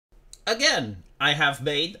again, I have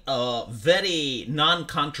made a very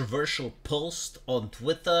non-controversial post on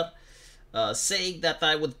Twitter saying that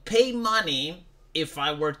I would pay money if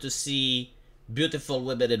I were to see beautiful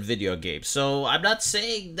women in video games. So I'm not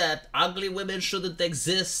saying that ugly women shouldn't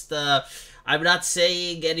exist. I'm not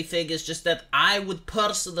saying anything. It's just that I would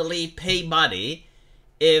personally pay money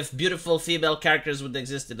if beautiful female characters would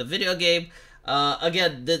exist in a video game.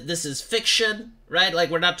 Again, this is fiction, right? Like,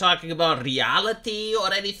 we're not talking about reality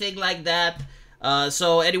or anything like that.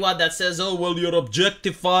 So anyone that says, oh, well, you're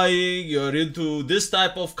objectifying, you're into this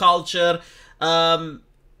type of culture,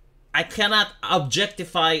 I cannot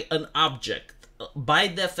objectify an object. By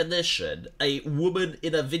definition, a woman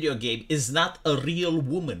in a video game is not a real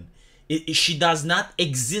woman. She does not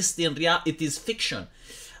exist in reality. It is fiction.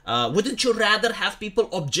 Wouldn't you rather have people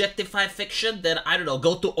objectify fiction than, I don't know,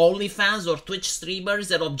 go to OnlyFans or Twitch streamers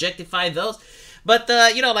and objectify those? But,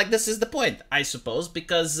 you know, like, this is the point, I suppose,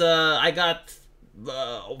 because I got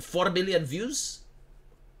 4 million views.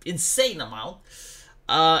 Insane amount.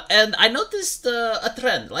 And I noticed a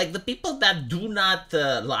trend. Like, the people that do not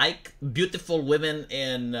like beautiful women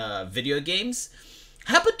in video games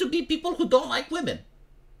happen to be people who don't like women.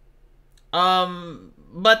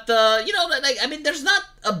 But, you know, like, I mean, there's not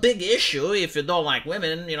a big issue if you don't like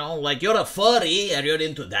women, you know, like, you're a furry and you're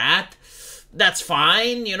into that. That's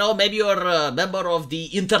fine, you know, maybe you're a member of the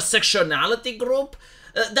intersectionality group.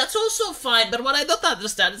 That's also fine, but what I don't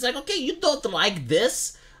understand is, like, okay, you don't like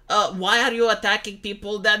this. Why are you attacking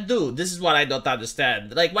people that do? This is what I don't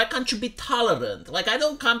understand. Like, why can't you be tolerant? Like, I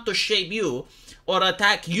don't come to shame you or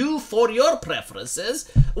attack you for your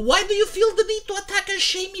preferences. Why do you feel the need to attack and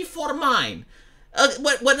shame me for mine?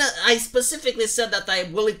 When I specifically said that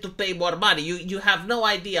I'm willing to pay more money, you have no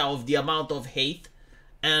idea of the amount of hate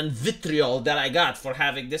and vitriol that I got for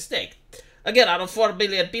having this take. Again, out of 4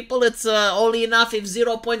 billion people, it's only enough if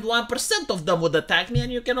 0.1% of them would attack me,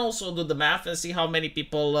 and you can also do the math and see how many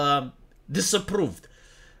people disapproved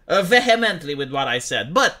vehemently with what I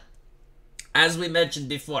said. But, as we mentioned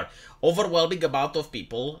before, overwhelming amount of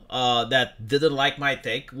people that didn't like my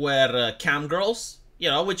take were cam girls, you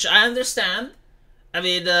know, which I understand. I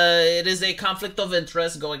mean, it is a conflict of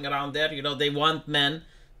interest going around there. You know, they want men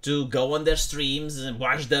to go on their streams and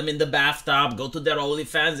watch them in the bathtub, go to their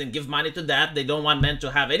OnlyFans and give money to that. They don't want men to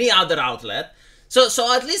have any other outlet. So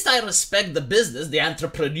at least I respect the business, the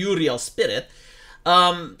entrepreneurial spirit.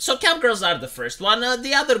 So cam girls are the first one.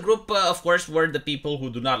 The other group, of course, were the people who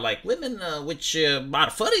do not like women, which are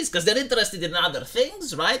furries, because they're interested in other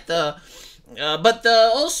things, right? But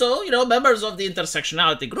also, you know, members of the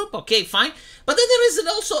intersectionality group, okay, fine. But then there is an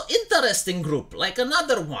also interesting group, like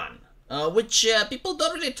another one. Which people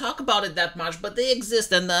don't really talk about it that much, but they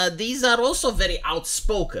exist, and these are also very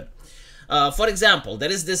outspoken. For example,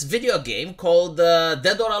 there is this video game called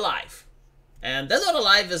Dead or Alive. And Dead or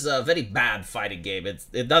Alive is a very bad fighting game.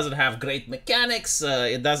 It doesn't have great mechanics,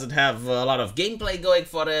 it doesn't have a lot of gameplay going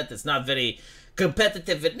for it, it's not very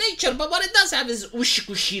competitive in nature, but what it does have is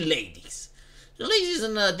ushikushi ladies. The ladies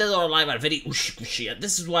in Dead or Alive are very ushikushi, and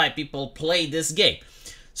this is why people play this game.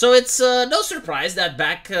 So it's no surprise that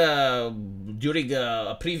back during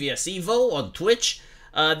a previous Evo on Twitch,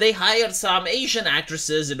 they hired some Asian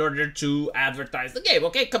actresses in order to advertise the game.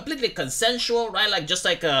 Okay, completely consensual, right? Like, just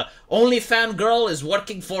like a OnlyFans girl is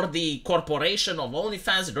working for the corporation of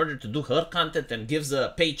OnlyFans in order to do her content and gives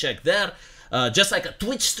a paycheck there. Just like a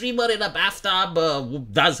Twitch streamer in a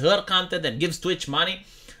bathtub does her content and gives Twitch money.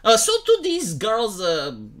 So too these girls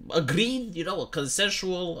agreed, you know, a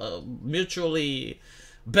consensual, mutually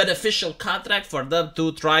beneficial contract for them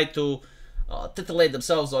to try to titillate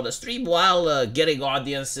themselves on a stream while getting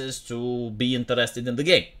audiences to be interested in the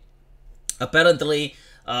game. Apparently,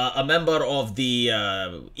 a member of the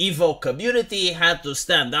Evo community had to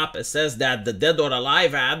stand up and says that the Dead or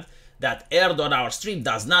Alive ad that aired on our stream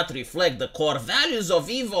does not reflect the core values of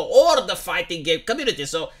Evo or the fighting game community.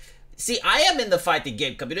 So, see, I am in the fighting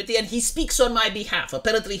game community and he speaks on my behalf.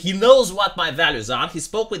 Apparently, he knows what my values are. He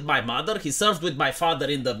spoke with my mother. He served with my father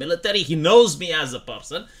in the military. He knows me as a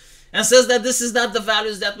person and says that this is not the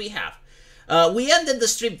values that we have. We ended the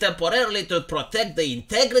stream temporarily to protect the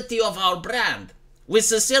integrity of our brand. We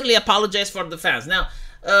sincerely apologize for the fans. Now,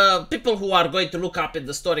 people who are going to look up in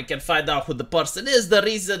the story can find out who the person is. The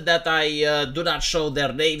reason that I do not show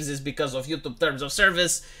their names is because of YouTube terms of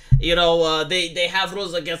service. You know, they have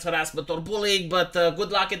rules against harassment or bullying, but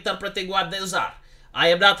good luck interpreting what those are. I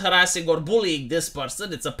am not harassing or bullying this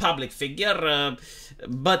person. It's a public figure,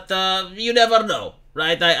 but you never know,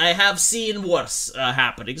 right? I have seen worse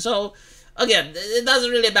happening. So, again, it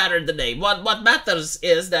doesn't really matter the name. What matters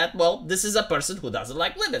is that, well, this is a person who doesn't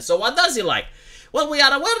like women. So what does he like? Well, we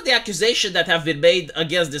are aware of the accusations that have been made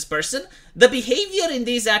against this person. The behavior in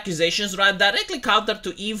these accusations run directly counter to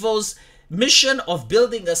EVO's mission of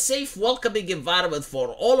building a safe, welcoming environment for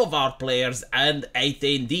all of our players and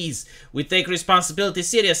attendees. We take responsibility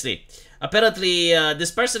seriously. Apparently,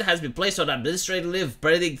 this person has been placed on administrative leave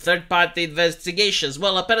pending third-party investigations.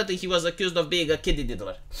 Well, apparently he was accused of being a kiddie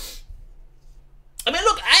diddler. I mean,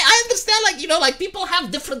 look, I understand, like, you know, like, people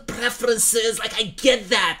have different preferences. Like, I get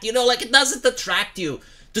that, you know, like, it doesn't attract you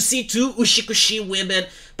to see two ushikushi women.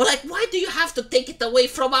 But, like, why do you have to take it away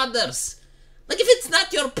from others? Like, if it's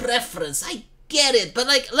not your preference, I get it. But,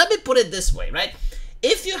 like, let me put it this way, right?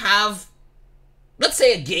 If you have, let's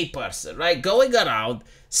say, a gay person, right, going around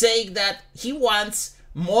saying that he wants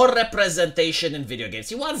more representation in video games.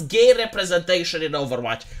 He wants gay representation in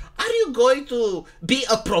Overwatch. Are you going to be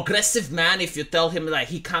a progressive man if you tell him that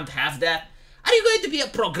he can't have that? Are you going to be a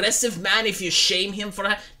progressive man if you shame him for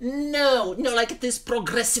that? No, like it is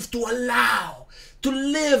progressive to allow, to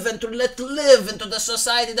live and to let live into the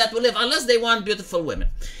society that we live, unless they want beautiful women.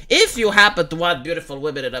 If you happen to want beautiful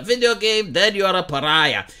women in a video game, then you are a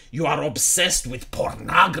pariah. You are obsessed with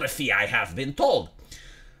pornography, I have been told.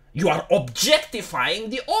 You are objectifying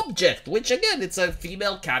the object, which again, it's a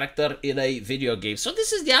female character in a video game. So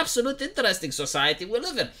this is the absolute interesting society we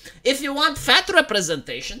live in. If you want fat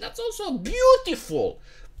representation, that's also beautiful.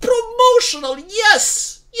 Promotional,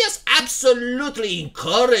 yes, absolutely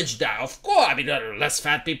encourage that. Of course, I mean, less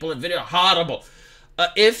fat people in video, horrible.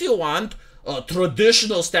 If you want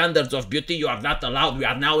traditional standards of beauty, you are not allowed. We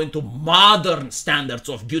are now into modern standards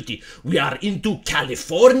of beauty. We are into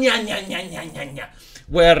California,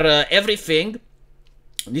 where everything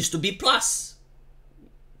needs to be plus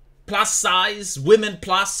size, women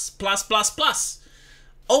plus.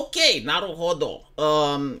 Okay,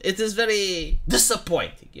 naruhodo. It is very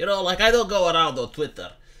disappointing, you know, like, I don't go around on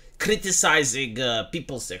Twitter criticizing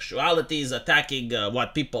people's sexualities, attacking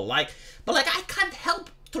what people like, but, like, I can't help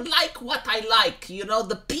to like what I like, you know.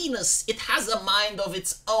 The penis, it has a mind of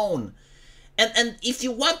its own. And if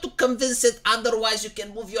you want to convince it otherwise, you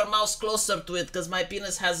can move your mouse closer to it, because my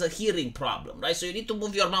penis has a hearing problem, right? So you need to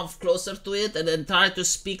move your mouth closer to it and then try to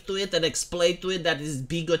speak to it and explain to it that it is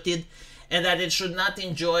bigoted and that it should not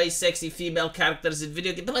enjoy sexy female characters in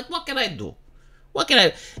video games. But, like, what can I do?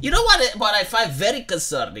 You know what I find very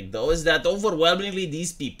concerning, though, is that overwhelmingly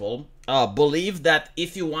these people believe that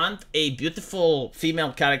if you want a beautiful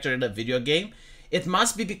female character in a video game, it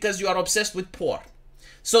must be because you are obsessed with porn.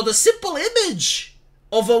 So the simple image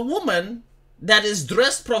of a woman that is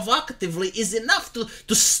dressed provocatively is enough to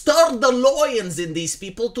stir the loins in these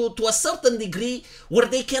people to a certain degree where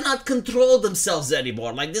they cannot control themselves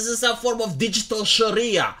anymore. Like, this is some form of digital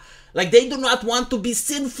Sharia. Like, they do not want to be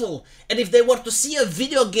sinful. And if they were to see a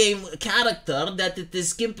video game character that it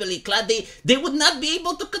is skimpily clad, they would not be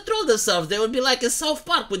able to control themselves. They would be like in South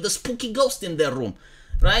Park with the spooky ghost in their room.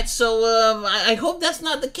 Right, so I hope that's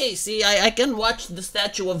not the case. See, I can watch the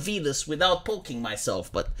statue of Venus without poking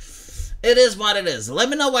myself, but it is what it is. Let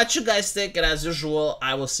me know what you guys think, and as usual,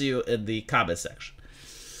 I will see you in the comment section.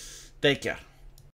 Take care.